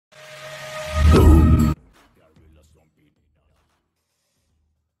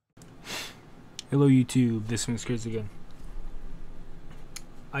Hello YouTube, this one's Chris again.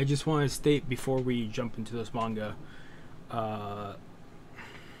 I just want to state before we jump into this manga,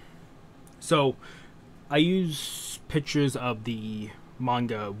 so I use pictures of the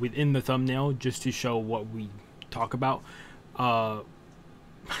manga within the thumbnail just to show what we talk about.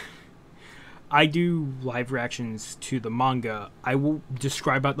 I do live reactions to the manga. I will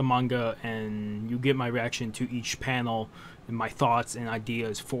describe out the manga and you get my reaction to each panel and my thoughts and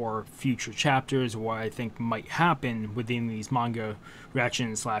ideas for future chapters, what I think might happen within these manga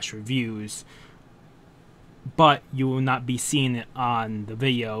reactions / reviews. But you will not be seeing it on the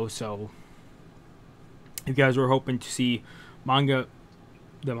video, so if you guys were hoping to see the manga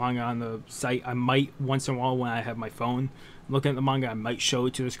on the site, I might once in a while when I have my phone looking at the manga, I might show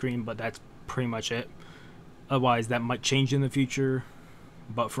it to the screen, but that's pretty much it. Otherwise that might change in the future,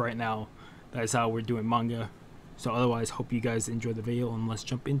 but for right now that's how we're doing manga. So otherwise, hope you guys enjoy the video and let's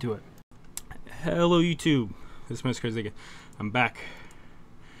jump into it. Hello YouTube, this is Chris again. I'm back.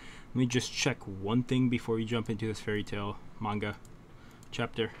 Let me just check one thing before we jump into this fairy tale manga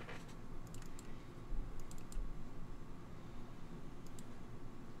chapter.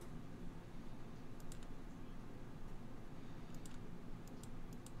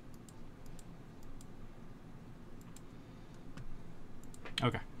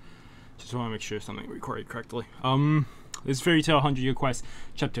 Okay, just want to make sure something recorded correctly. This is Fairy Tale 100 Year Quest,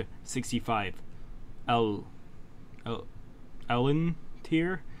 chapter 65. Ellen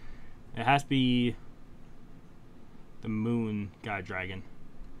tier. It has to be the moon god dragon.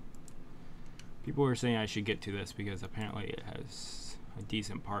 People were saying I should get to this because apparently it has a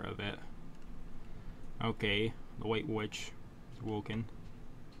decent part of it. Okay, the White Witch is woken.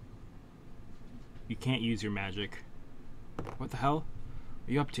 You can't use your magic. What the hell? What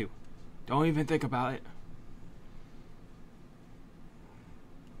are you up to? Don't even think about it.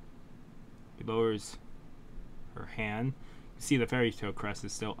 He lowers her hand. You see the fairy tale crest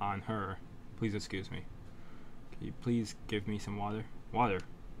is still on her. Please excuse me. Can you please give me some water? Water.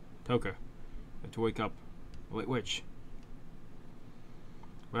 Toka. You have to wake up. Wait, which?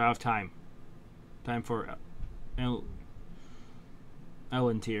 We're out of time. Time for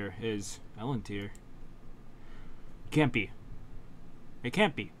Ellen tier is Ellen tier. Can't be. It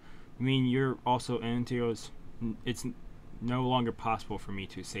can't be. I mean, you're also Entiro's. It's no longer possible for me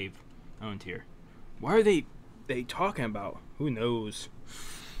to save Entier. What are they talking about? Who knows?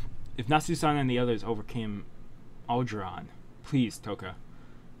 If Natsu-san and the others overcame Algernon, please, Toka,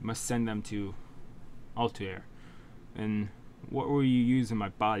 you must send them to Altair. And what were you using my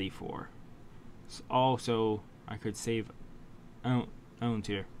body for? Also, I could save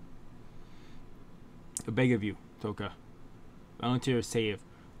Entier. I beg of you, Toka. Volunteer is saved,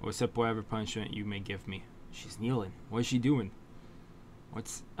 or accept whatever punishment you may give me. She's kneeling. What is she doing?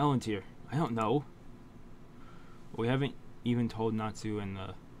 What's Elentier? I don't know. We haven't even told Natsu and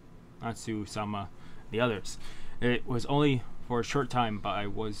Natsu-sama, the others. It was only for a short time, but I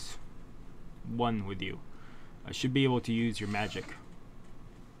was one with you. I should be able to use your magic.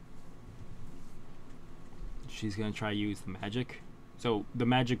 She's gonna try to use the magic. So the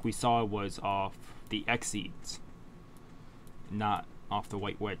magic we saw was off the Exceeds, not off the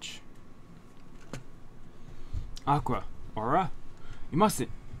White Witch. Aqua, Aura? You mustn't.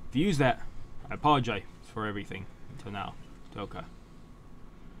 If you use that, I apologize for everything until now, Toka.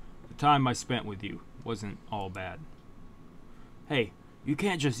 The time I spent with you wasn't all bad. Hey, you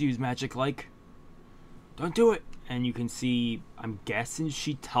can't just use magic like. Don't do it. And you can see, I'm guessing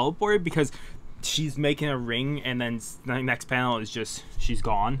she teleported because she's making a ring and then the next panel is just, she's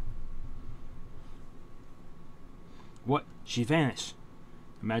gone. What? She vanished.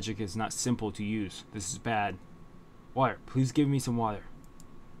 The magic is not simple to use. This is bad. Water. Please give me some water.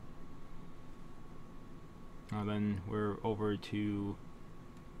 Now then we're over to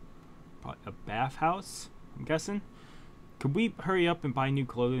a bathhouse, I'm guessing. Could we hurry up and buy new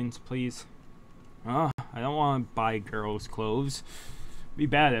clothing, please? I don't want to buy girls' clothes. It'd be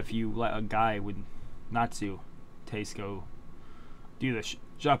bad if you let a guy with Natsu taste go do the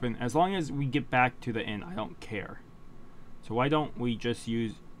shopping. As long as we get back to the inn, I don't care. So why don't we just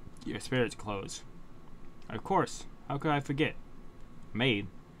use your spirit's clothes? Of course. How could I forget? Maid.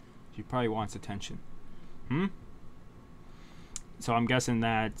 She probably wants attention. So I'm guessing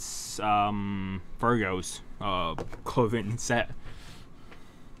that's Virgo's clothing set.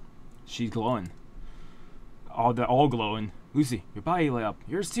 She's glowing. They're all glowing. Lucy, your body lit up.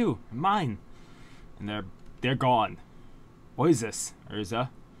 Yours too. And mine. And they're gone. What is this? Urza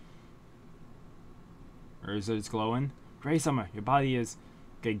is glowing. Gray Summer, your body is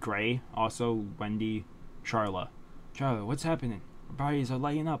okay. Gray. Also Wendy, Charla. Charla, what's happening? Our bodies are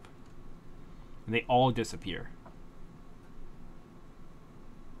lighting up. And they all disappear.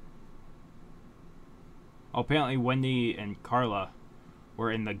 Oh, apparently Wendy and Carla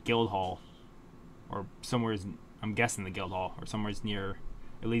were in the guild hall. Or somewhere, I'm guessing the guild hall. Or somewhere's near,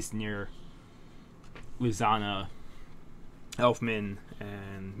 at least near Luzana, Elfman,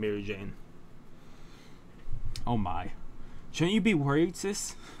 and Mary Jane. Oh my. Shouldn't you be worried,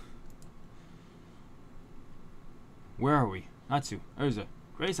 sis? Where are we? Natsu, Urza,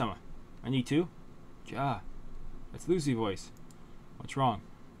 Gray-sama. I need two? Ja. That's Lucy's voice. What's wrong?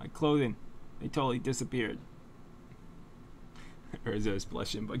 My clothing. They totally disappeared. Urza is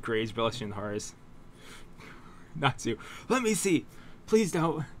blushing, but Gray's blushing hardest. Natsu, let me see. Please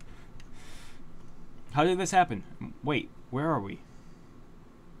don't. How did this happen? Wait, where are we?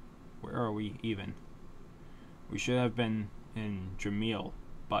 Where are we even? We should have been in Jamil,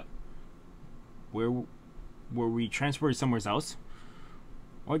 but where were we transported somewhere else?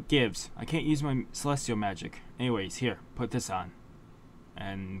 What gives? I can't use my celestial magic. Anyways, here, put this on.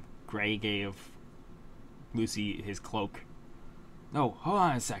 And Gray gave Lucy his cloak. No, hold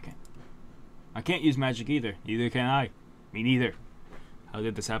on a second. I can't use magic either. Neither can I. Me neither. How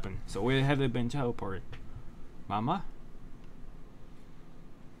did this happen? So where have they been teleported? Mama?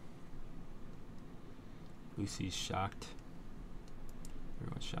 Lucy's shocked.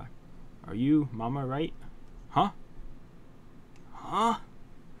 Everyone's shocked. Are you Mama, right? Huh? Huh?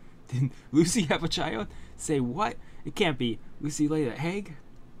 Did Lucy have a child? Say what? It can't be. Lucy laid an egg?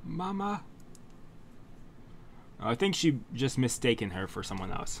 Mama? I think she just mistaken her for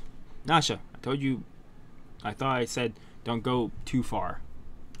someone else. Nasha, I told you. I thought I said don't go too far.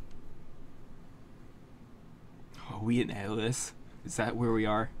 Are we in Atlas? Is that where we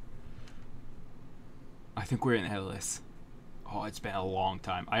are? I think we're in Atlas. Oh, it's been a long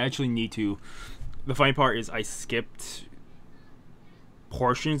time. I actually need to. The funny part is I skipped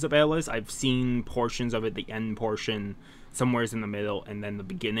portions of Atlas. I've seen portions of it, the end portion, somewhere's in the middle, and then the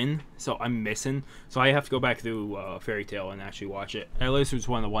beginning. So I'm missing. So I have to go back through Fairy Tail and actually watch it. Atlas was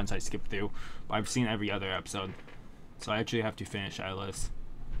one of the ones I skipped through, but I've seen every other episode. So I actually have to finish Atlas,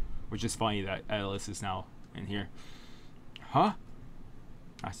 which is funny that Atlas is now in here. Huh?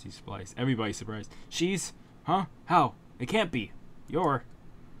 I see Splice. Everybody's surprised. She's... Huh? How? It can't be. You're...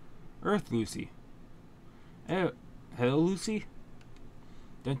 Earth Lucy. Hello, Lucy?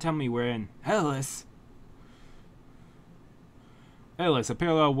 Don't tell me we're in... Atlas! Atlas, a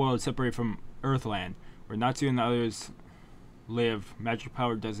parallel world separated from Earthland, where Natsu and the others live. Magic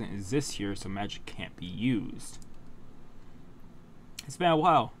power doesn't exist here, so magic can't be used. It's been a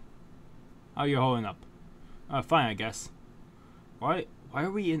while. How you holding up? Fine, I guess. Why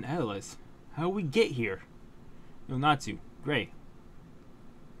are we in Atlas? How did we get here? Yo, Natsu, Gray,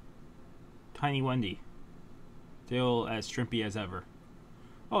 Tiny Wendy, still as shrimpy as ever.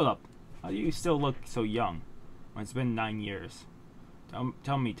 Hold up, how do you still look so young when it's been 9 years?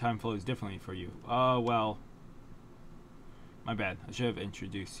 Tell me time flows differently for you. Well, my bad. I should have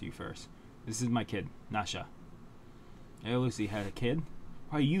introduced you first. This is my kid, Nasha. Hey, Lucy had a kid?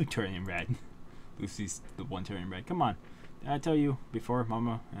 Why are you turning red? Lucy's the one turning red. Come on. Did I tell you before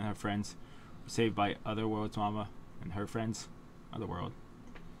Mama and her friends were saved by Otherworld's Mama and her friends? Otherworld.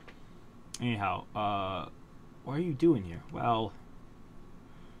 Anyhow, what are you doing here? Well,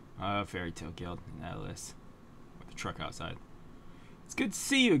 Fairy Tail Guild in Atlas. With the truck outside. It's good to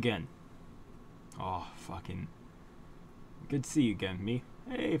see you again. Oh, fucking. Good to see you again, me.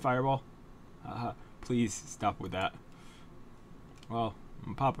 Hey, Fireball. Please stop with that. Well,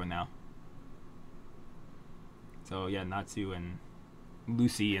 I'm Papa now. So yeah, Natsu and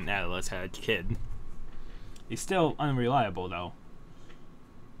Lucy and Atlas had a kid. He's still unreliable though.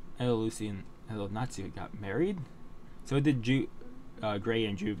 Hello, Lucy and hello, Natsu got married. So did Gray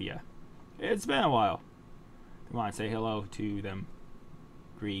and Juvia. It's been a while. Come on, say hello to them.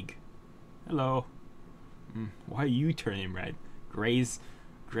 Grieg. Hello. Why are you turning red? Gray's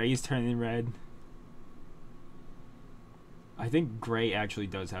turning red. I think Gray actually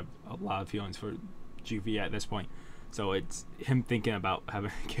does have a lot of feelings for Juvia at this point. So it's him thinking about having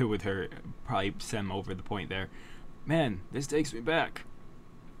a kid with her probably sent him over the point there. Man, this takes me back.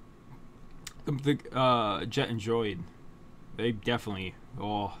 The Jet and Droid, they definitely,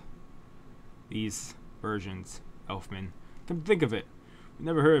 these versions, Elfman. Come to think of it, we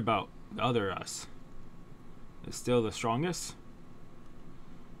never heard about the other us. It's still the strongest.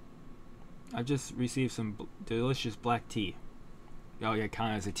 I just received some delicious black tea. Oh yeah,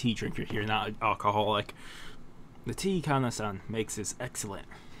 Kana is a tea drinker here, not an alcoholic. The tea Kana-san makes is excellent.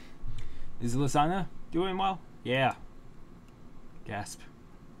 Is Lasana doing well? Yeah. Gasp.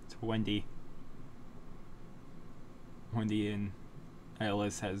 It's Wendy. Wendy and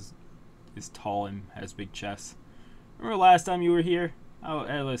Alice has is tall and has big chests. Remember last time you were here? Oh,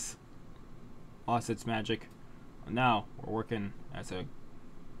 Atlas lost its magic. Well, now we're working as a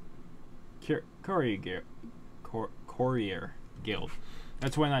courier guild.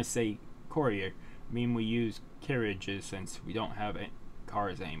 That's when I say courier. I mean we use carriages since we don't have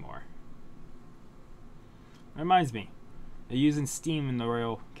cars anymore. Reminds me, they're using steam in the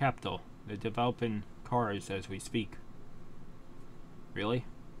royal capital. They're developing cars as we speak. Really?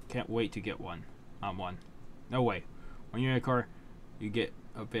 Can't wait to get one. On one. No way. When you're in a car, you get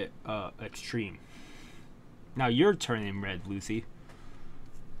a bit extreme. Now you're turning red, Lucy.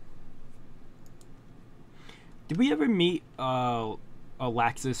 Did we ever meet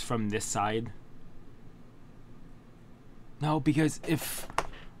Alexis from this side? No, because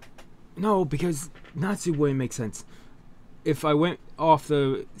Natsu wouldn't make sense. If I went off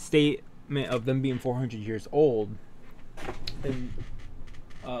the statement of them being 400 years old, then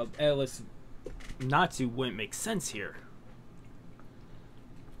Atlas Natsu wouldn't make sense here.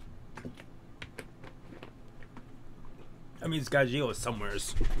 I mean, this Gajil is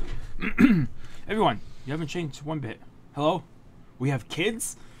somewheres. Everyone, you haven't changed one bit. Hello? We have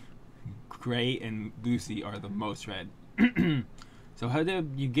kids? Gray and Lucy are the most red. So how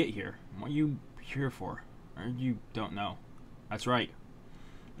did you get here? What are you here for? Or you don't know? That's right.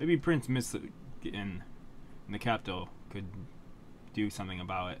 Maybe Prince Miss in the capital could do something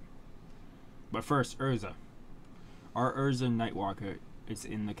about it. But first, Urza. Our Urza Nightwalker is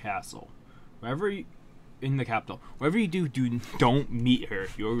in the castle. In the capital. Whatever you do, don't meet her.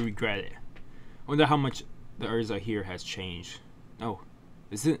 You'll regret it. I wonder how much the Urza here has changed. No,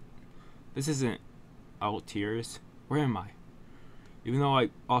 this isn't Altiers. Where am I? Even though I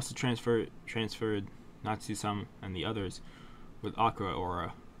also transferred Natsu-sama and the others with Aqua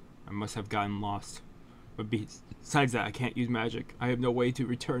Aura, I must have gotten lost. But besides that, I can't use magic. I have no way to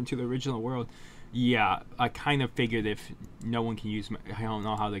return to the original world. Yeah, I kind of figured if no one can use I don't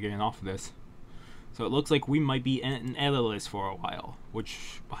know how they're getting off of this. So it looks like we might be an Atlas for a while,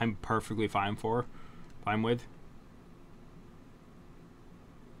 which I'm perfectly fine with.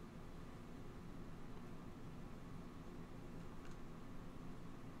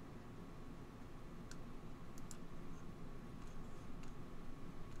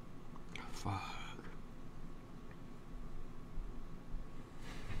 Fuck.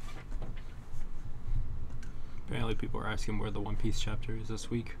 Apparently people are asking where the One Piece chapter is this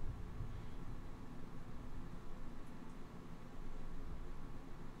week.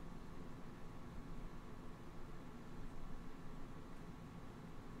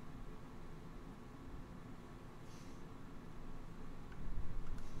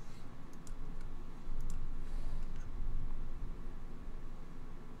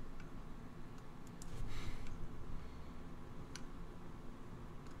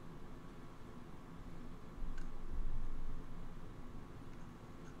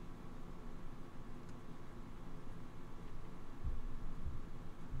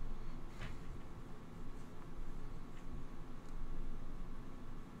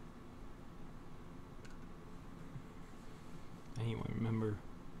 Anyone remember?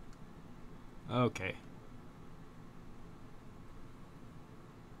 Okay.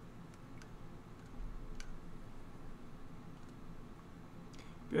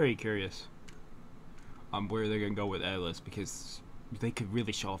 Very curious where they're gonna go with Atlas, because they could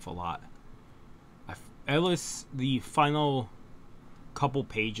really show off a lot. Atlas, the final couple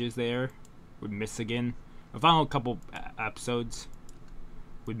pages there with Michigan, the final couple episodes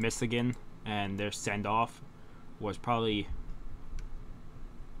with Michigan and their send off was probably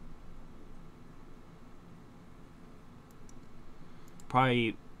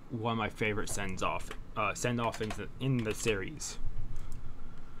one of my favorite send off in the series.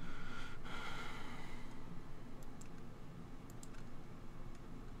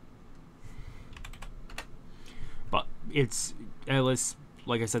 But it's Atlas,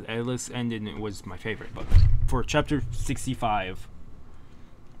 like I said, Atlas ending was my favorite. But for chapter 65,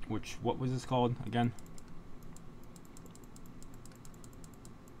 which, what was this called again?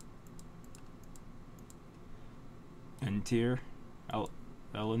 N-tier?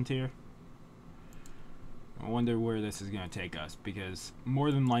 L-tier? I wonder where this is going to take us, because more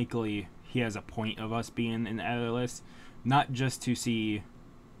than likely he has a point of us being in Atlas, not just to see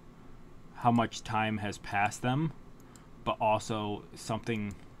how much time has passed them, but also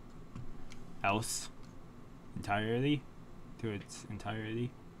something else entirely, to its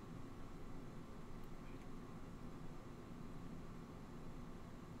entirety.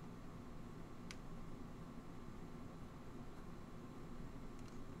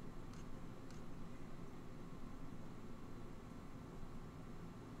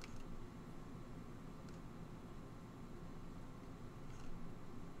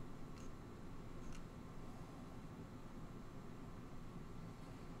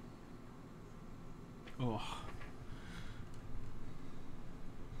 Oh.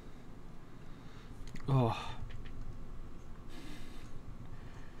 Oh.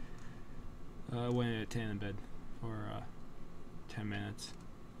 I went at 10 in bed for 10 minutes.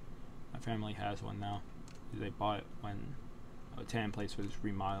 My family has one now. They bought it when a tan place was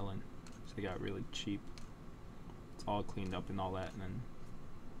remodeling, so they got it really cheap. It's all cleaned up and all that, and then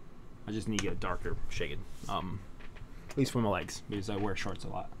I just need to get a darker shade. At least for my legs, because I wear shorts a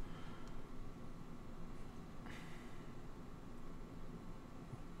lot.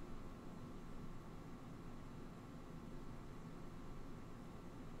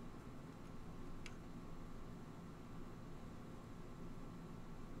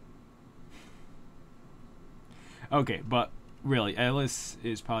 Okay, but really, Atlas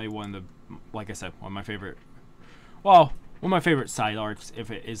is probably one of the, like I said, one of my favorite. Well, one of my favorite side arcs.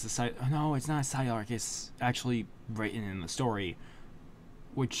 If it is the side, no, it's not a side arc. It's actually written in the story,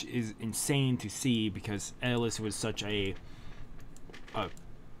 which is insane to see because Atlas was such like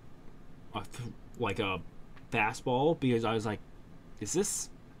a fastball. Because I was like, is this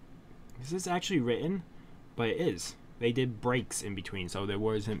actually written? But it is. They did breaks in between, so there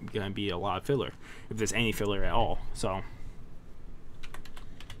wasn't going to be a lot of filler, if there's any filler at all. So,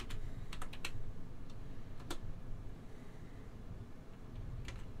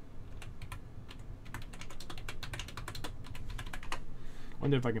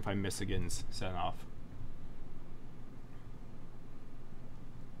 wonder if I can find Michigan's sent off.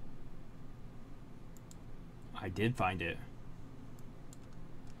 I did find it.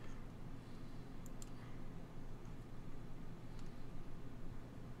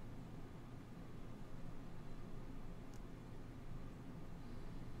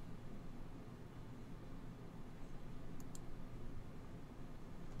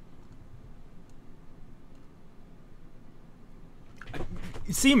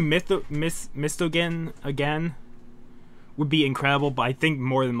 Seeing Mistogen again would be incredible, but I think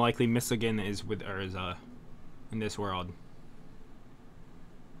more than likely Mistogen is with Urza in this world.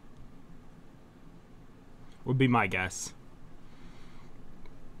 Would be my guess.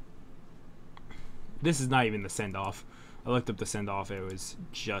 This is not even the send-off. I looked up the send-off, it was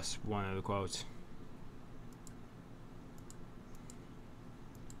just one of the quotes.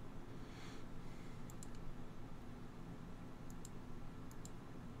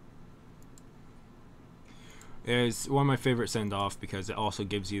 It's one of my favorite send-off because it also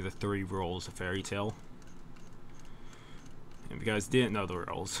gives you the 3 roles of Fairy Tail. And if you guys didn't know the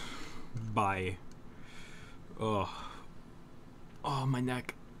roles, by oh my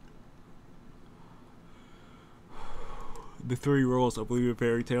neck. The 3 roles of Blue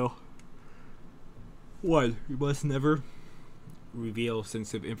Fairy Tail. 1. You must never reveal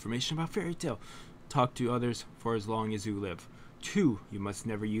sensitive information about Fairy Tail. Talk to others for as long as you live. 2. You must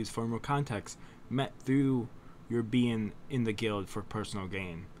never use formal contacts met through your being in the guild for personal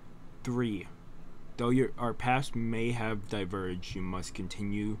gain. 3. Though our paths may have diverged, you must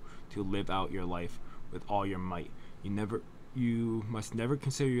continue to live out your life with all your might. You must never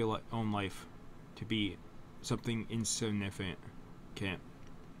consider your own life to be something insignificant.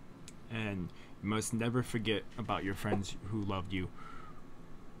 And you must never forget about your friends who loved you.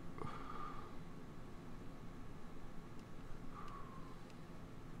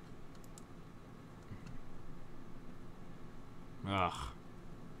 Ugh.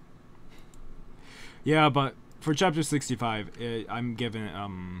 Yeah, but for chapter 65, I'm giving it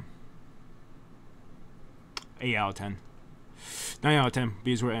 8 out of 10. 9 out of 10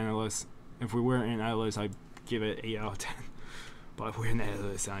 because we're analysts. If we weren't in analysts, I'd give it 8 out of 10. But if we're in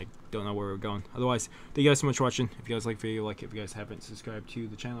analysts, I don't know where we're going. Otherwise, thank you guys so much for watching. If you guys like the video, like it. If you guys haven't subscribed to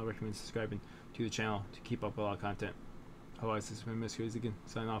the channel, I recommend subscribing to the channel to keep up with a lot of content. Otherwise, this has been Mr. Crazy again.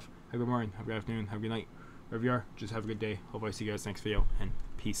 Sign off. Have a good morning, have a good afternoon, have a good night. Wherever you are, just have a good day. Hope I see you guys next video, and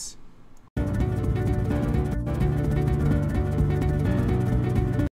peace.